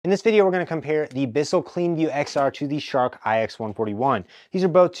In this video, we're going to compare the Bissell Cleanview XR to the Shark IX141. These are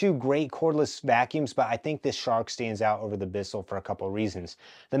both two great cordless vacuums, but I think this Shark stands out over the Bissell for a couple of reasons.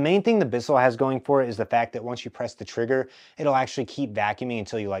 The main thing the Bissell has going for it is the fact that once you press the trigger, it'll actually keep vacuuming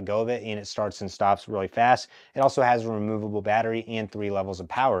until you let go of it, and it starts and stops really fast. It also has a removable battery and 3 levels of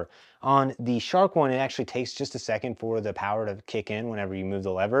power. On the Shark one, it actually takes just a second for the power to kick in whenever you move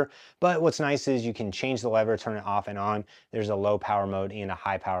the lever. But what's nice is you can change the lever, turn it off and on. There's a low power mode and a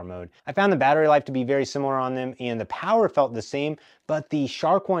high power mode. I found the battery life to be very similar on them, and the power felt the same, but the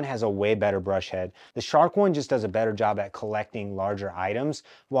Shark one has a way better brush head. The Shark one just does a better job at collecting larger items,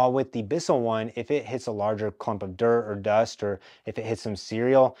 while with the Bissell one, if it hits a larger clump of dirt or dust, or if it hits some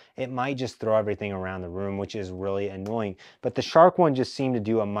cereal, it might just throw everything around the room, which is really annoying. But the Shark one just seemed to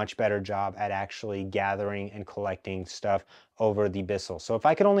do a much better job at actually gathering and collecting stuff over the Bissell. So if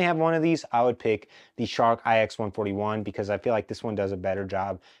I could only have one of these, I would pick the Shark IX141 because I feel like this one does a better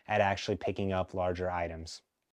job at actually picking up larger items.